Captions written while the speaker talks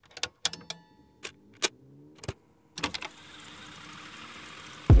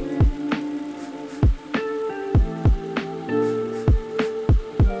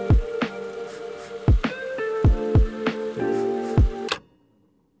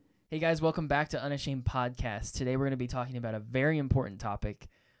Hey guys, welcome back to Unashamed Podcast. Today we're going to be talking about a very important topic,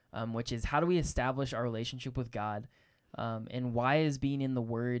 which is how do we establish our relationship with God, and why is being in the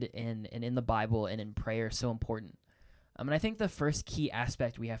Word and in the Bible and in prayer so important? And I think the first key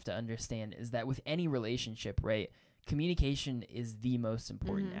aspect we have to understand is that with any relationship, right, communication is the most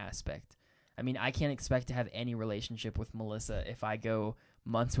important aspect. I mean, I can't expect to have any relationship with Melissa if I go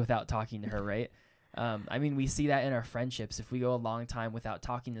months without talking to her, right? I mean, we see that in our friendships. If we go a long time without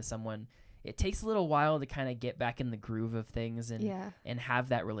talking to someone, it takes a little while to kind of get back in the groove of things and have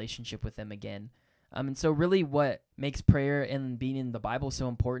that relationship with them again. And so really what makes prayer and being in the Bible so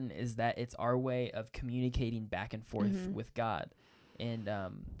important is that it's our way of communicating back and forth with God. And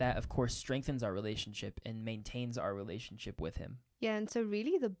that, of course, strengthens our relationship and maintains our relationship with him. Yeah, and so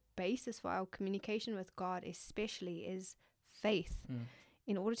really the basis for our communication with God especially is faith.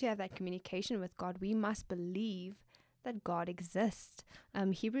 In order to have that communication with God, we must believe that God exists.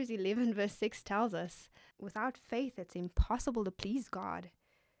 Hebrews 11 verse 6 tells us, without faith it's impossible to please God.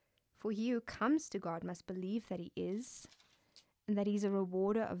 For he who comes to God must believe that he is, and that he's a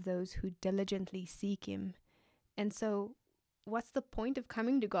rewarder of those who diligently seek him. And so what's the point of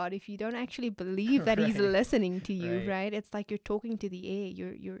coming to God if you don't actually believe that he's listening to you, right? It's like you're talking to the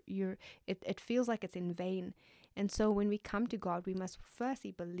air. It feels like it's in vain. And so when we come to God, we must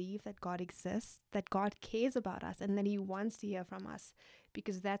firstly believe that God exists, that God cares about us, and that he wants to hear from us,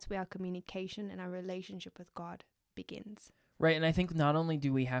 because that's where our communication and our relationship with God begins. Right, and I think not only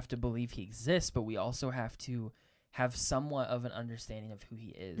do we have to believe he exists, but we also have to have somewhat of an understanding of who he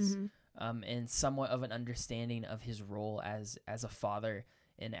is, and somewhat of an understanding of his role as a father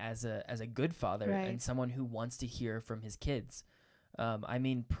and as a good father, and someone who wants to hear from his kids. I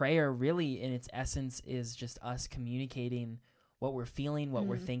mean, prayer really in its essence is just us communicating what we're feeling, what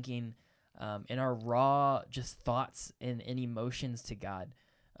we're thinking, and our raw just thoughts and emotions to God,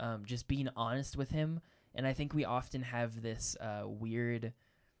 just being honest with him. And I think we often have this weird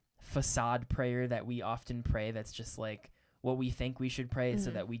facade prayer that we often pray that's just like what we think we should pray so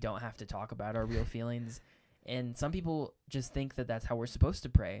that we don't have to talk about our real feelings. And some people just think that that's how we're supposed to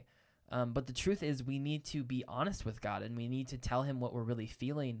pray. But the truth is we need to be honest with God, and we need to tell him what we're really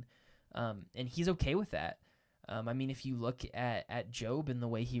feeling. And he's okay with that. I mean, if you look at Job and the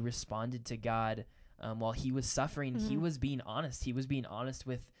way he responded to God while he was suffering, he was being honest. He was being honest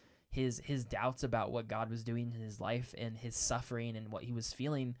with his doubts about what God was doing in his life and his suffering and what he was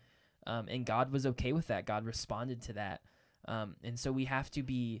feeling. And God was okay with that. God responded to that. And so we have to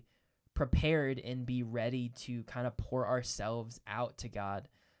be prepared and be ready to kind of pour ourselves out to God,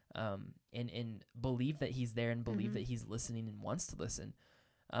 and believe that he's there and believe that he's listening and wants to listen.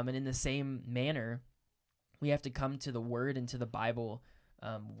 And in the same manner, we have to come to the Word and to the Bible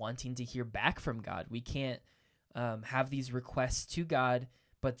wanting to hear back from God. We can't have these requests to God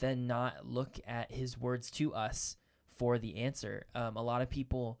but then not look at his words to us for the answer. A lot of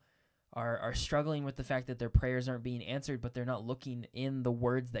people are struggling with the fact that their prayers aren't being answered, but they're not looking in the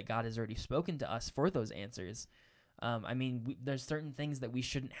words that God has already spoken to us for those answers. I mean, there's certain things that we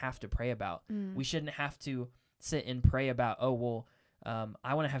shouldn't have to pray about. We shouldn't have to sit and pray about, I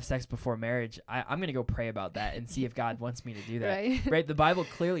want to have sex before marriage. I'm going to go pray about that and see if God wants me to do that. Right? The Bible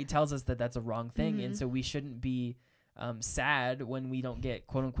clearly tells us that that's a wrong thing, and so we shouldn't be sad when we don't get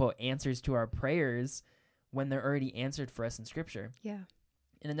quote unquote answers to our prayers when they're already answered for us in Scripture. Yeah.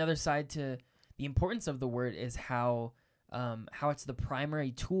 And another side to the importance of the Word is how it's the primary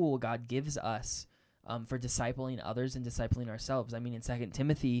tool God gives us for discipling others and discipling ourselves. I mean, in 2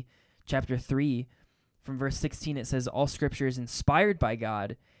 Timothy chapter 3, from verse 16, it says, "All Scripture is inspired by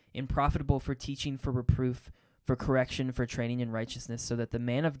God and profitable for teaching, for reproof, for correction, for training in righteousness, so that the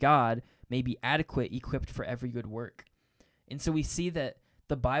man of God may be adequate, equipped for every good work." And so we see that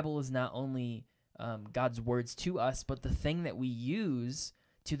the Bible is not only God's words to us, but the thing that we use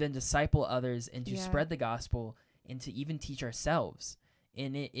to then disciple others and to spread the gospel and to even teach ourselves.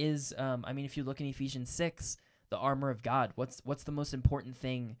 And it is, I mean, if you look in Ephesians 6, the armor of God, what's the most important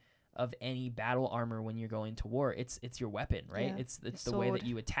thing of any battle armor when you're going to war? It's your weapon, right? Yeah, It's the way that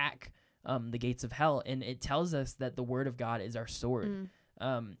you attack the gates of hell. And it tells us that the word of God is our sword.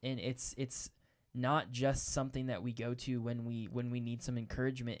 And it's not just something that we go to when we need some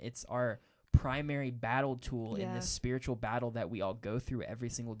encouragement. It's our primary battle tool in this spiritual battle that we all go through every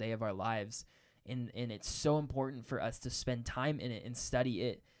single day of our lives. And it's so important for us to spend time in it and study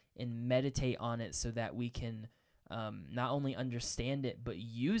it and meditate on it so that we can not only understand it, but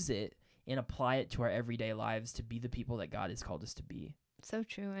use it and apply it to our everyday lives to be the people that God has called us to be. So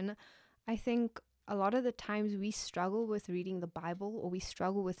true. And I think a lot of the times we struggle with reading the Bible, or we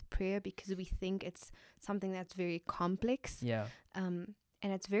struggle with prayer because we think it's something that's very complex. Yeah.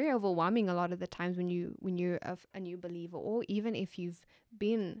 it's very overwhelming a lot of the times when you're a new believer, or even if you've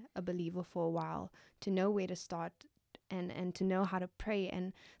been a believer for a while, to know where to start and to know how to pray.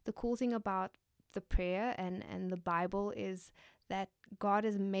 And the cool thing about the prayer and the Bible is that God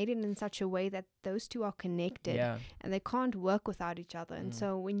has made it in such a way that those two are connected, and they can't work without each other. And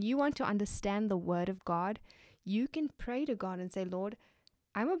so when you want to understand the Word of God, you can pray to God and say, Lord,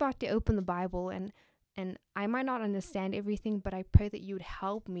 I'm about to open the Bible, and I might not understand everything, but I pray that you would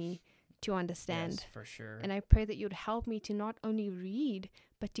help me to understand. Yes, for sure. And I pray that you would help me to not only read,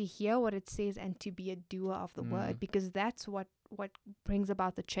 but to hear what it says and to be a doer of the word, because that's what brings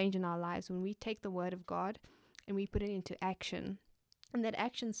about the change in our lives, when we take the Word of God and we put it into action. And that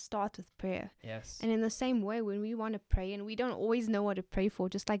action starts with prayer. Yes. And in the same way, when we want to pray and we don't always know what to pray for,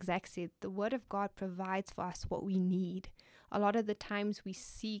 just like Zach said, the Word of God provides for us what we need. A lot of the times we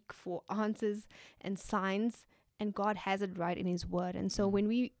seek for answers and signs, and God has it right in His Word. And so when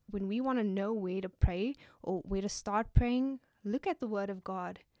we want to know where to pray or where to start praying, look at the Word of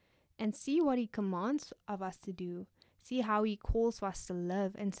God and see what He commands of us to do. See how He calls for us to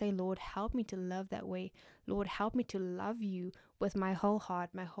live, and say, Lord, help me to love that way. Lord, help me to love you with my whole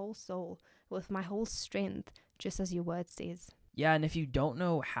heart, my whole soul, with my whole strength, just as your Word says. Yeah, and if you don't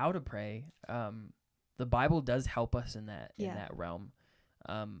know how to pray, the Bible does help us in that realm.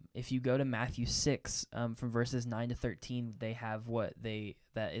 If you go to Matthew 6, from verses 9 to 13, they have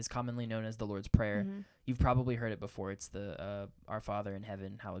that is commonly known as the Lord's Prayer. You've probably heard it before. It's the Our Father in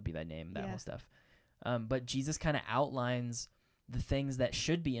heaven, hallowed be thy name, that whole stuff. But Jesus kind of outlines the things that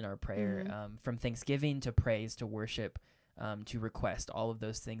should be in our prayer, from thanksgiving to praise to worship, to request, all of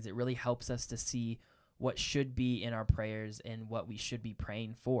those things. It really helps us to see what should be in our prayers and what we should be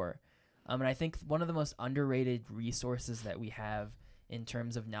praying for. And I think one of the most underrated resources that we have in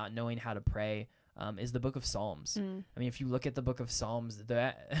terms of not knowing how to pray is the book of Psalms. I mean, if you look at the book of Psalms,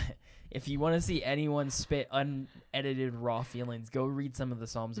 if you want to see anyone spit unedited raw feelings, go read some of the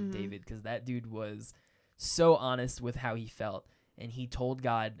Psalms of David, because that dude was so honest with how he felt, and he told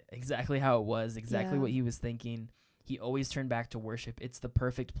God exactly how it was, exactly what he was thinking. He always turned back to worship. It's the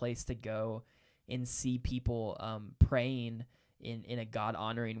perfect place to go and see people praying in a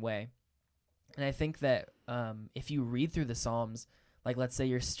God-honoring way. And I think that if you read through the Psalms, like let's say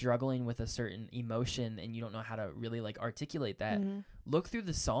you're struggling with a certain emotion and you don't know how to really like articulate that, look through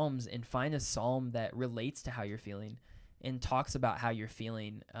the Psalms and find a psalm that relates to how you're feeling and talks about how you're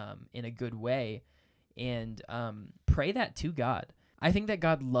feeling in a good way, and pray that to God. I think that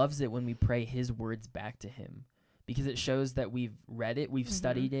God loves it when we pray His words back to Him, because it shows that we've read it, we've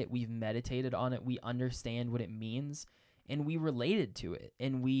studied it, we've meditated on it, we understand what it means, and we related to it,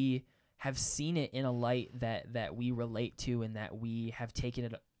 and we have seen it in a light that we relate to, and that we have taken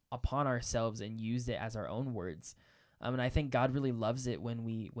it upon ourselves and used it as our own words. And I think God really loves it when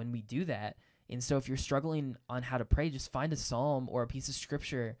we do that. And so if you're struggling on how to pray, just find a psalm or a piece of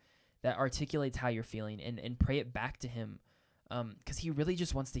scripture that articulates how you're feeling, and pray it back to Him, because He really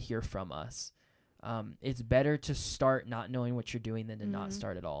just wants to hear from us. It's better to start not knowing what you're doing than to not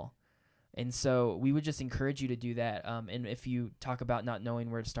start at all. And so we would just encourage you to do that. And if you talk about not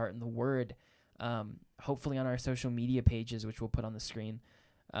knowing where to start in the Word, hopefully on our social media pages, which we'll put on the screen,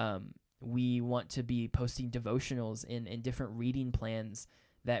 we want to be posting devotionals in different reading plans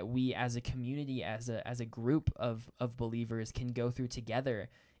that we as a community, as a group of believers can go through together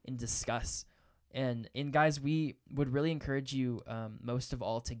and discuss. And guys, we would really encourage you most of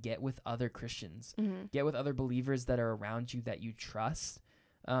all to get with other Christians, get with other believers that are around you that you trust.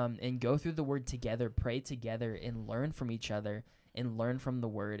 And go through the Word together, pray together, and learn from each other, and learn from the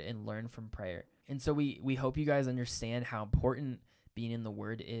Word, and learn from prayer. And so we hope you guys understand how important being in the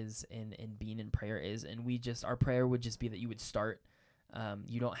Word is, and being in prayer is. And our prayer would just be that you would start.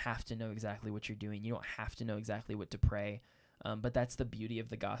 You don't have to know exactly what you're doing. You don't have to know exactly what to pray. But that's the beauty of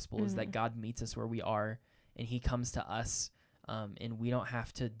the gospel, is that God meets us where we are, and He comes to us, and we don't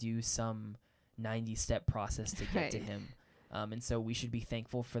have to do some 90-step process to get to Him. And so we should be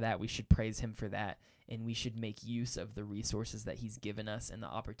thankful for that. We should praise Him for that. And we should make use of the resources that He's given us and the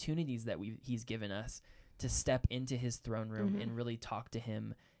opportunities that He's given us to step into His throne room and really talk to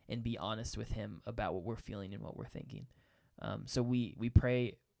Him and be honest with Him about what we're feeling and what we're thinking. So we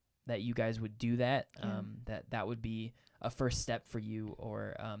pray that you guys would do that, that would be a first step for you,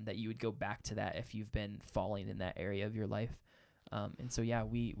 or that you would go back to that if you've been falling in that area of your life. And so,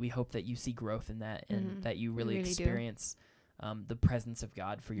 we hope that you see growth in that, and that you really experience the presence of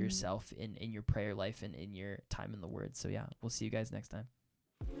God for yourself in your prayer life and in your time in the Word. So we'll see you guys next time.